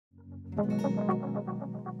We're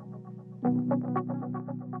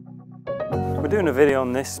doing a video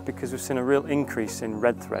on this because we've seen a real increase in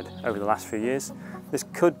red thread over the last few years. This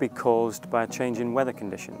could be caused by a change in weather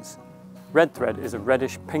conditions. Red thread is a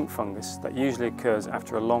reddish pink fungus that usually occurs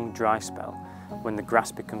after a long dry spell when the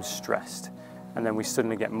grass becomes stressed, and then we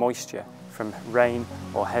suddenly get moisture from rain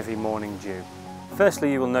or heavy morning dew.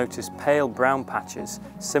 Firstly, you will notice pale brown patches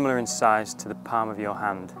similar in size to the palm of your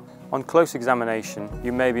hand. On close examination,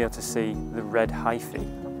 you may be able to see the red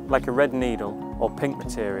hyphae, like a red needle or pink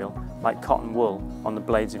material like cotton wool on the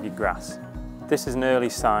blades of your grass. This is an early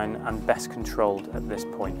sign and best controlled at this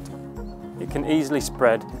point. It can easily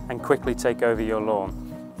spread and quickly take over your lawn,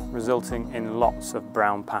 resulting in lots of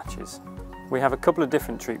brown patches. We have a couple of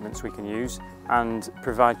different treatments we can use and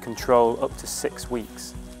provide control up to 6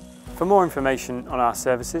 weeks. For more information on our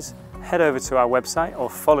services, head over to our website or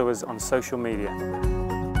follow us on social media.